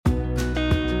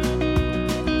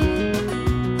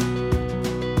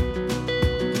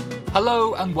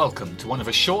Hello and welcome to one of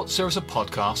a short series of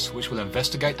podcasts which will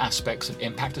investigate aspects of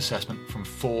impact assessment from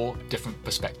 4 different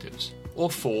perspectives, or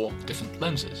 4 different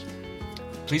lenses.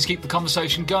 Please keep the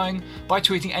conversation going by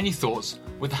tweeting any thoughts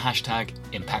with the hashtag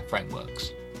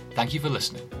ImpactFrameworks. Thank you for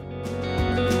listening.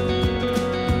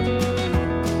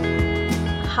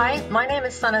 Hi, my name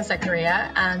is Sana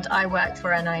Zakaria and I work for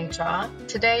NIHR.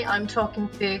 Today I'm talking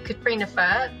to Katrina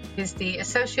Furr, who's the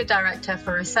Associate Director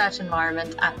for Research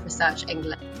Environment at Research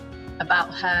England,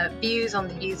 about her views on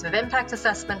the use of impact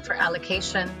assessment for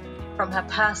allocation from her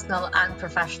personal and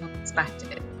professional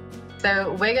perspective.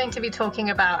 So we're going to be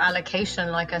talking about allocation,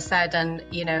 like I said, and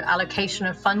allocation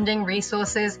of funding,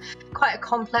 resources, quite a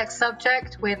complex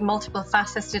subject with multiple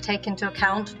facets to take into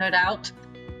account, no doubt.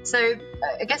 So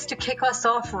I guess to kick us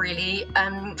off really,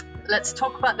 let's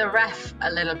talk about the REF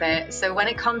a little bit. So when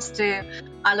it comes to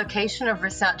allocation of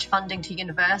research funding to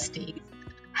universities,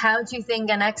 how do you think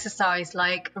an exercise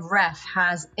like REF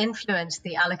has influenced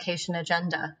the allocation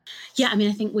agenda? Yeah, I mean,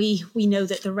 I think we know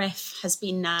that the REF has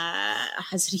been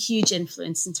has had a huge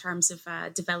influence in terms of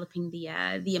developing the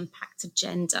impact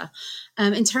agenda.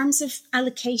 In terms of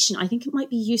allocation, I think it might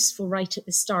be useful right at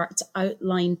the start to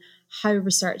outline how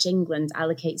Research England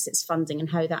allocates its funding and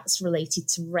how that's related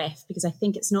to REF, because I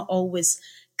think it's not always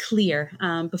clear.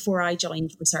 Before I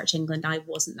joined Research England, I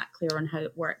wasn't that clear on how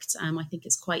it worked. I think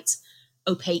it's quite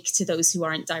opaque to those who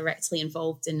aren't directly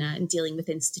involved in dealing with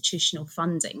institutional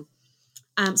funding.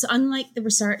 So unlike the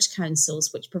research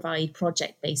councils, which provide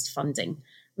project-based funding,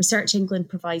 Research England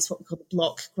provides what we call the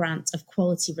block grant of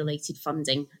quality-related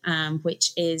funding,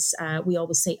 which is, we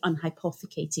always say,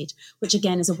 unhypothecated, which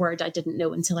again is a word I didn't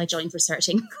know until I joined Research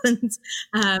England.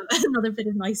 Another bit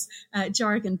of nice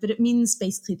jargon, but it means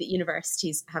basically that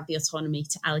universities have the autonomy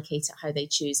to allocate it how they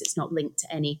choose. It's not linked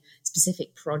to any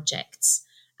specific projects.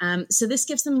 So this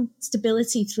gives them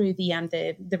stability through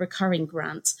the recurring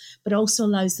grant, but also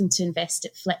allows them to invest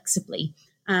it flexibly.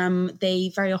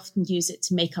 They very often use it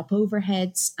to make up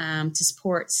overheads, to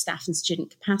support staff and student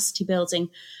capacity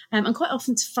building, and quite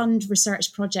often to fund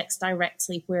research projects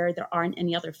directly where there aren't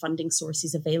any other funding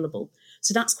sources available.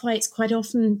 So that's quite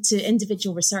often to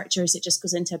individual researchers, it just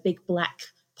goes into a big black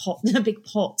pot,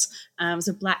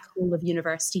 so black hole of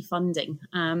university funding.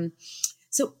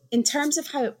 So in terms of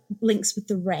how it links with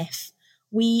the REF,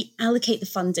 we allocate the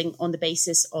funding on the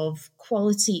basis of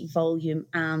quality, volume,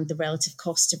 and the relative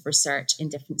cost of research in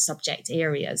different subject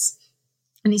areas.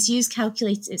 And it's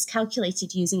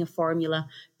calculated using a formula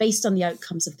based on the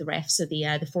outcomes of the REF, so the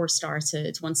 4-star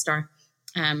to 1-star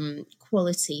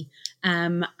quality,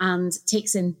 and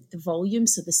takes in the volume,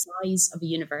 so the size of a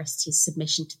university's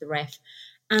submission to the REF,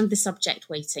 and the subject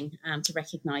weighting to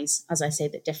recognise, as I say,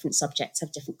 that different subjects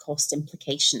have different cost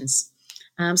implications.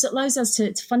 So it allows us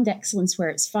to fund excellence where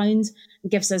it's found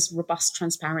and gives us robust,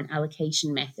 transparent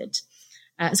allocation method.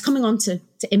 It's coming on to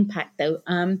impact, though.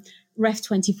 REF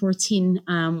 2014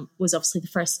 was obviously the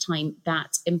first time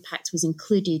that impact was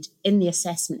included in the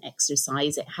assessment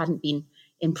exercise. It hadn't been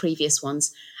in previous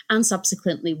ones, and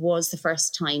subsequently was the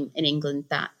first time in England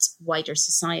that wider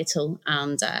societal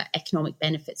and economic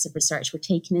benefits of research were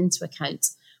taken into account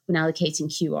when allocating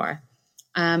QR.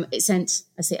 It sent,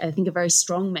 I think, a very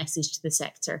strong message to the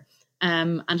sector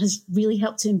and has really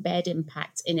helped to embed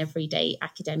impact in everyday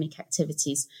academic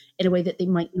activities in a way that they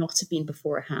might not have been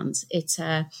beforehand.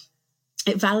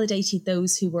 It validated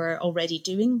those who were already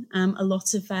doing a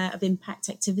lot of impact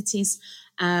activities,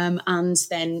 and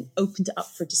then opened it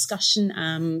up for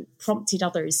discussion, prompted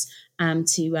others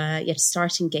to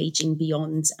start engaging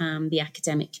beyond the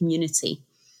academic community.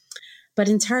 But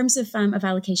in terms of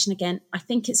allocation, again, I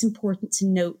think it's important to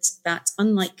note that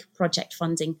unlike project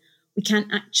funding, we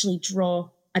can't actually draw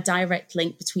a direct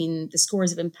link between the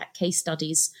scores of impact case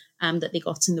studies that they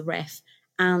got in the REF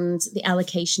and the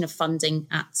allocation of funding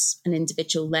at an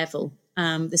individual level.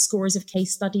 The scores of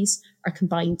case studies are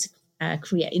combined to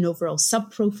create an overall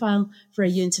sub-profile for a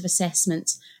unit of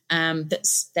assessment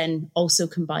that's then also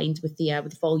combined with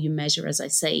the volume measure, as I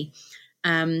say.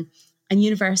 And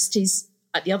universities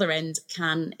at the other end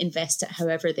can invest it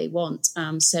however they want.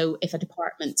 So if a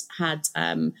department had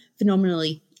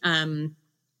phenomenally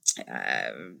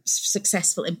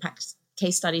successful impact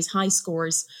case studies, high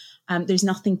scores, there's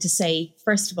nothing to say,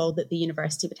 first of all, that the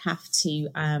university would have to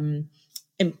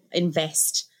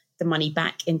invest the money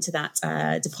back into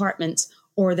that department,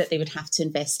 or that they would have to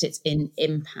invest it in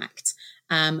impact.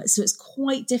 So it's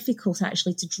quite difficult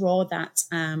actually to draw that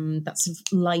sort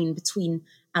of line between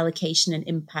allocation and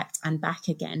impact and back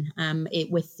again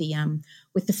within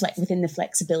the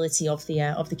flexibility of the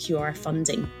QR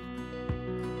funding.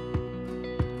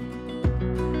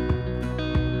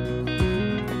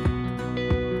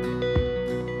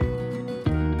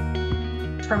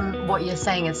 from what you're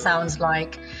saying, it sounds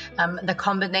like the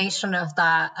combination of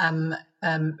that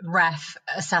REF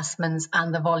assessments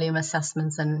and the volume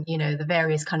assessments and, the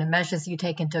various kind of measures you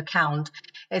take into account,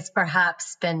 it's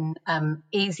perhaps been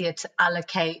easier to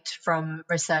allocate from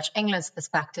Research England's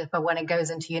perspective, but when it goes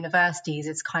into universities,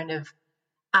 it's kind of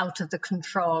out of the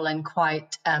control and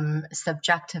quite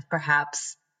subjective,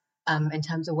 perhaps, in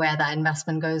terms of where that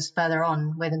investment goes further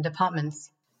on within departments.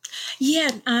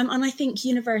 Yeah, and I think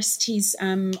universities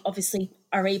obviously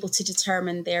are able to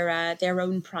determine their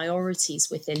own priorities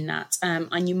within that.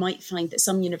 And you might find that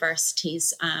some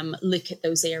universities look at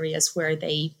those areas where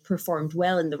they performed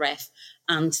well in the REF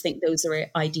and think those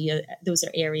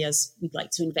are areas we'd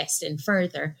like to invest in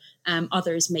further.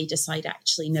 Others may decide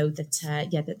actually no,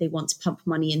 that they want to pump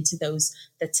money into those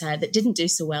that didn't do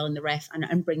so well in the REF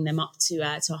and bring them up to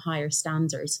a higher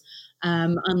standard.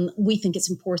 And we think it's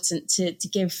important to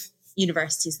give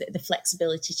universities the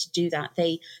flexibility to do that.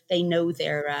 They know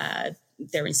their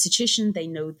institution, they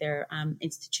know their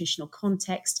institutional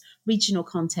context, regional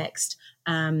context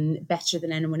better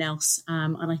than anyone else.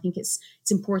 And I think it's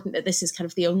important that this is kind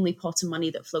of the only pot of money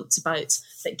that floats about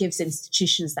that gives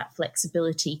institutions that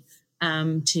flexibility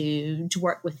to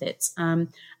work with it. And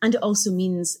it also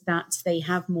means that they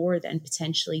have more then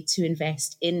potentially to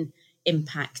invest in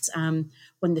impact.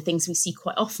 One of the things we see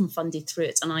quite often funded through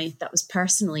it, and that was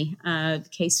personally the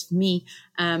case for me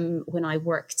when I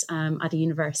worked at a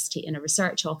university in a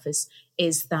research office,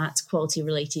 is that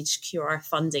quality-related QR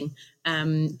funding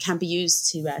can be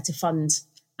used to fund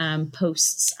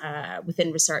posts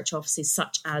within research offices,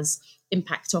 such as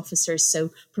impact officers.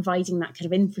 So providing that kind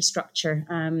of infrastructure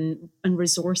and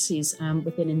resources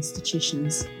within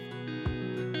institutions.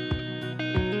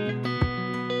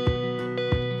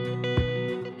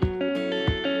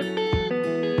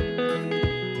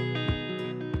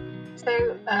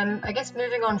 I guess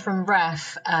moving on from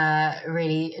REF,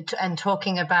 and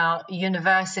talking about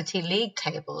university league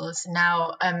tables.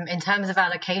 Now, in terms of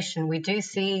allocation, we do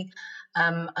see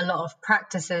a lot of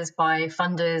practices by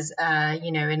funders,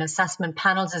 in assessment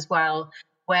panels as well,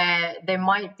 where there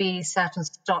might be certain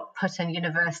stock put in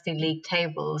university league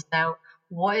tables. Now,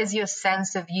 what is your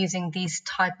sense of using these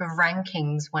type of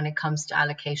rankings when it comes to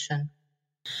allocation?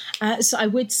 So I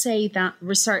would say that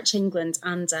Research England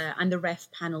and the REF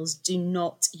panels do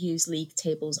not use league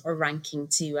tables or ranking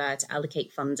to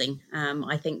allocate funding.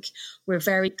 I think we're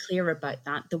very clear about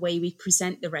that. The way we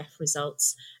present the REF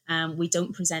results, we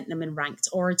don't present them in ranked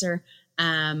order,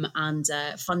 and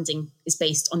funding is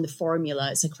based on the formula.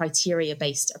 It's a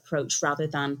criteria-based approach rather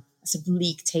than a sort of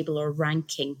league table or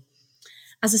ranking.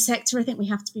 As a sector, I think we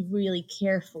have to be really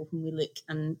careful when we look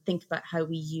and think about how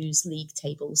we use league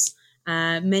tables.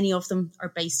 Many of them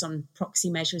are based on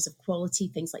proxy measures of quality,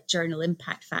 things like journal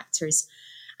impact factors,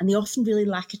 and they often really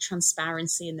lack a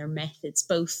transparency in their methods,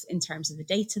 both in terms of the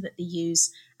data that they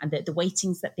use and the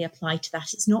weightings that they apply to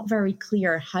that. It's not very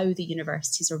clear how the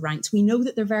universities are ranked. We know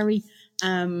that they're very,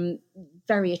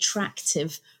 very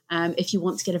attractive if you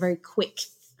want to get a very quick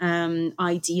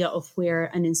idea of where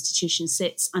an institution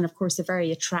sits, and of course they're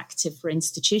very attractive for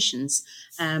institutions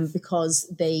because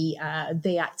they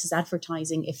act as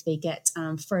advertising if they get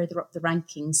further up the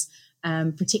rankings,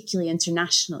 particularly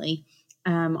internationally.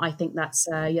 I think that's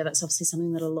obviously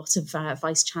something that a lot of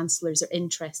vice chancellors are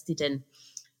interested in.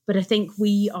 But I think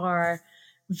we are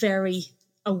very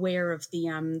aware of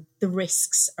the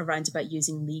risks around about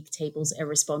using league tables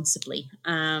irresponsibly.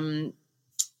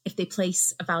 If they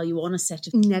place a value on a set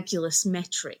of nebulous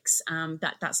metrics,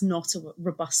 that's not a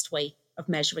robust way of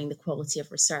measuring the quality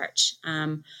of research.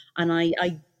 And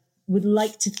I would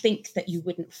like to think that you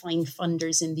wouldn't find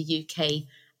funders in the UK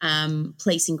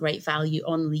placing great value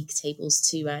on league tables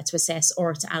to assess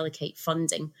or to allocate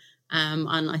funding.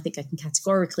 And I think I can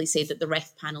categorically say that the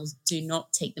REF panels do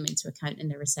not take them into account in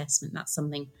their assessment. That's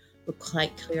something we're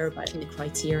quite clear about in the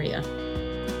criteria.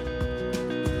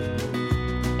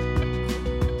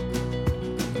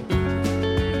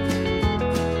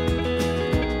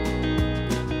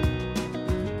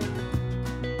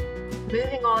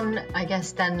 Moving on, I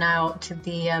guess then now to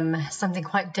the something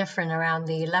quite different around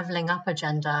the levelling up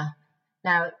agenda.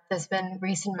 Now, there's been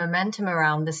recent momentum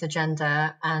around this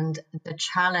agenda and the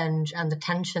challenge and the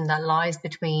tension that lies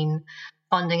between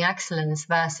funding excellence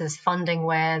versus funding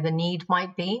where the need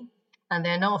might be. And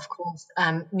they're not, of course,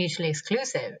 mutually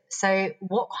exclusive. So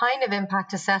what kind of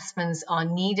impact assessments are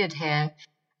needed here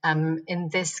in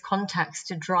this context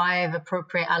to drive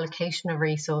appropriate allocation of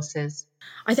resources?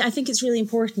 I think it's really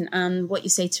important, and what you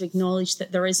say, to acknowledge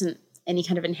that there isn't any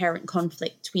kind of inherent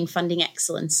conflict between funding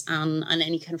excellence and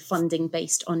any kind of funding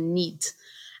based on need.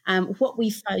 What we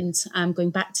found,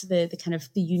 going back to the kind of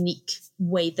the unique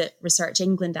way that Research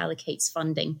England allocates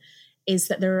funding, is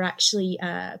that there are actually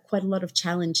quite a lot of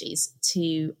challenges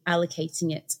to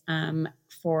allocating it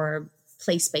for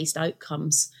place-based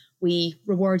outcomes. We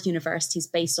reward universities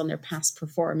based on their past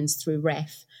performance through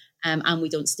REF, and we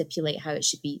don't stipulate how it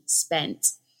should be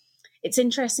spent. It's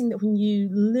interesting that when you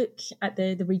look at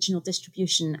the regional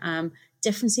distribution,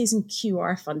 differences in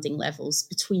QR funding levels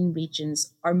between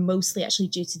regions are mostly actually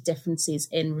due to differences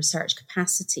in research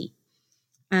capacity.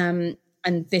 And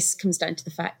this comes down to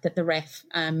the fact that the REF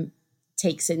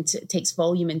takes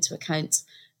volume into account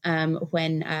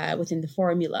when within the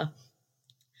formula.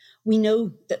 We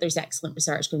know that there's excellent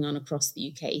research going on across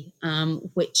the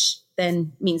UK, which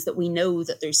then means that we know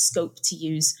that there's scope to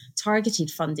use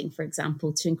targeted funding, for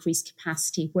example, to increase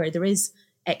capacity where there is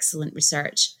excellent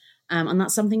research. And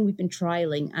that's something we've been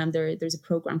trialling. There's a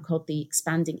programme called the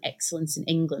Expanding Excellence in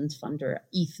England Funder,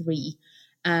 E3,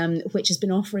 which has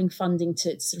been offering funding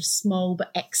to sort of small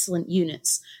but excellent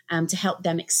units to help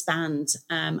them expand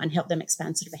and help them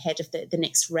expand sort of ahead of the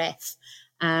next REF.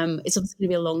 It's obviously going to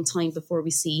be a long time before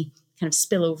we see kind of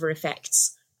spillover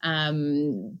effects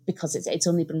because it's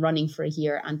only been running for a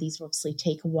year, and these obviously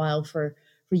take a while for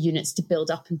units to build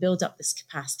up this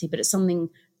capacity. But it's something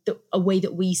a way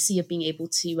that we see of being able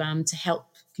to help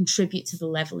contribute to the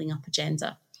levelling up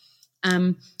agenda.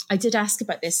 I did ask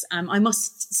about this. I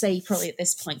must say probably at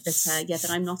this point that that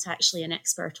I'm not actually an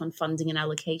expert on funding and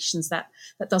allocations. That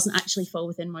doesn't actually fall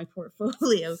within my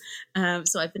portfolio.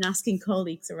 So I've been asking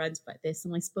colleagues around about this,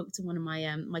 and I spoke to one of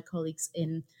my colleagues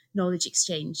in Knowledge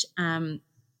Exchange.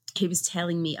 He was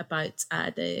telling me about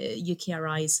the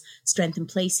UKRI's Strength in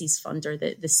Places funder,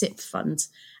 the SIP fund,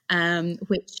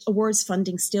 which awards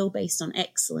funding still based on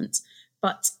excellence,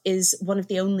 but is one of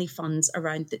the only funds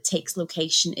around that takes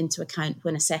location into account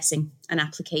when assessing an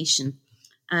application.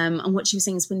 And what she was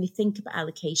saying is when they think about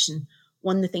allocation,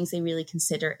 one of the things they really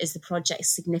consider is the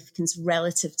project's significance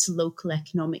relative to local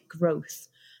economic growth.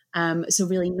 So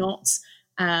really not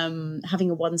having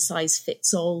a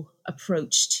one-size-fits-all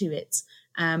approach to it,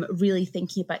 really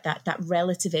thinking about that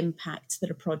relative impact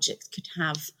that a project could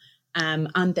have.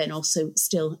 And then also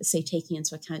still, say, taking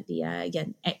into account the,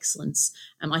 again, excellence.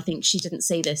 I think she didn't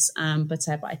say this, but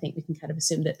I think we can kind of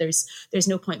assume that there's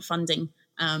no point funding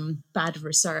bad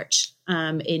research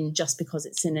in just because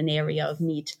it's in an area of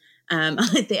need.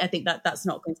 I think that's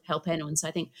not going to help anyone. So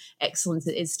I think excellence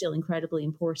is still incredibly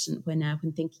important when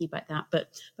thinking about that.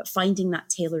 But finding that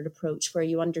tailored approach where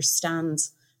you understand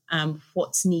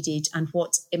what's needed and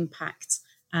what impact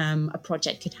a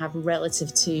project could have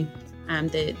relative to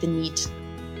the need.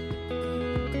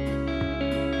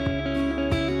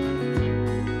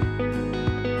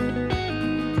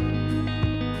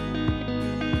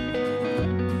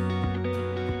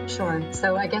 Sure.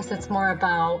 So I guess it's more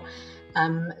about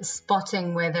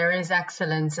spotting where there is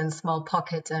excellence in small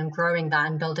pockets and growing that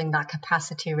and building that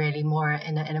capacity really more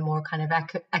in a more kind of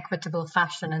equitable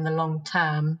fashion in the long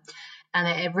term. And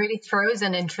it really throws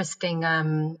an interesting,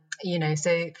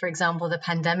 so for example, the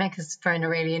pandemic has thrown a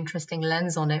really interesting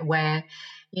lens on it where,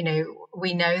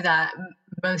 we know that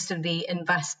most of the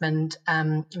investment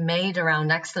made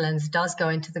around excellence does go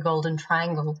into the Golden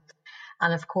Triangle.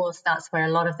 And of course, that's where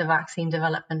a lot of the vaccine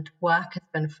development work has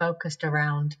been focused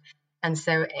around. And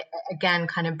so it, again,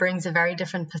 kind of brings a very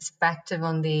different perspective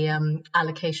on the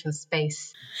allocation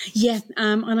space. Yeah,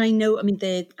 and I know,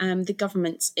 the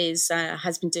government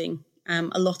has been doing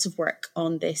a lot of work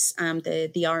on this.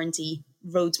 The R&D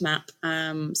roadmap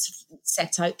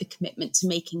set out the commitment to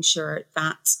making sure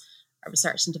that our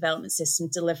research and development system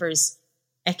delivers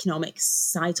economic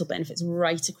societal benefits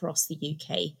right across the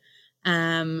UK.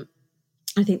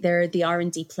 I think they're the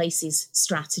R&D places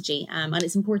strategy, and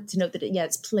it's important to note that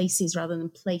it's places rather than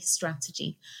place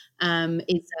strategy.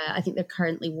 I think they're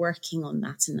currently working on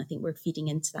that, and I think we're feeding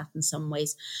into that in some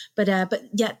ways. But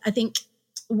I think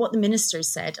what the minister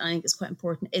said, I think is quite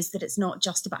important, is that it's not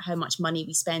just about how much money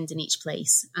we spend in each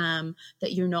place,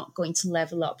 that you're not going to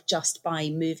level up just by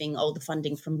moving all the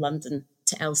funding from London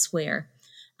to elsewhere.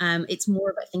 It's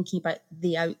more about thinking about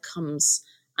the outcomes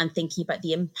and thinking about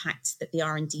the impact that the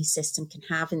R&D system can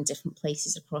have in different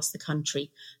places across the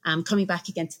country. Coming back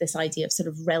again to this idea of sort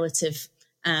of relative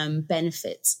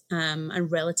benefits and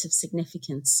relative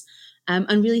significance,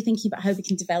 and really thinking about how we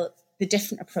can develop the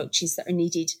different approaches that are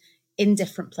needed in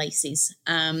different places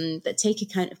that take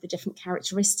account of the different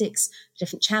characteristics,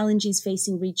 different challenges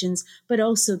facing regions, but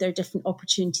also their different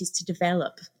opportunities to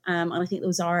develop. And I think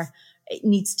it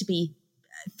needs to be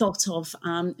thought of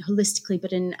holistically,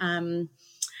 but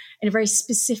in a very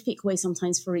specific way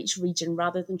sometimes for each region,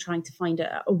 rather than trying to find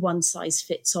a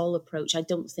one-size-fits-all approach. I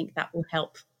don't think that will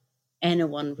help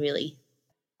anyone, really.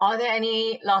 Are there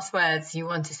any last words you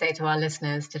want to say to our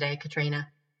listeners today, Katrina?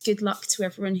 Good luck to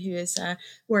everyone who is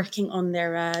working on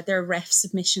their REF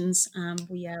submissions.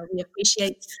 We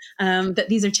appreciate that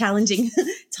these are challenging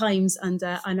times, and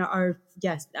are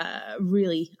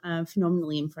really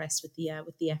phenomenally impressed with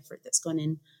the effort that's gone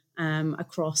in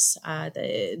across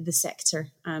the sector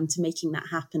to making that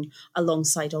happen,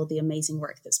 alongside all the amazing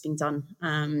work that's been done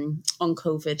on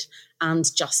COVID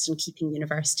and just in keeping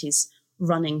universities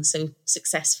running so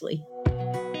successfully.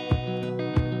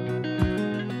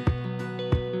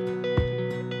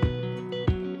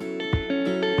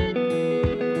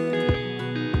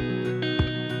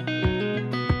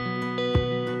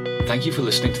 Thank you for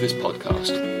listening to this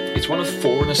podcast. It's one of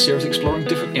 4 in a series exploring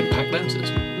different impact lenses.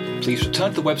 Please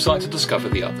return to the website to discover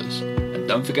the others. And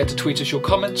don't forget to tweet us your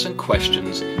comments and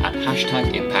questions at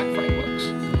 #ImpactFrameworks.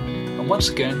 And once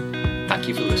again, thank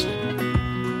you for listening.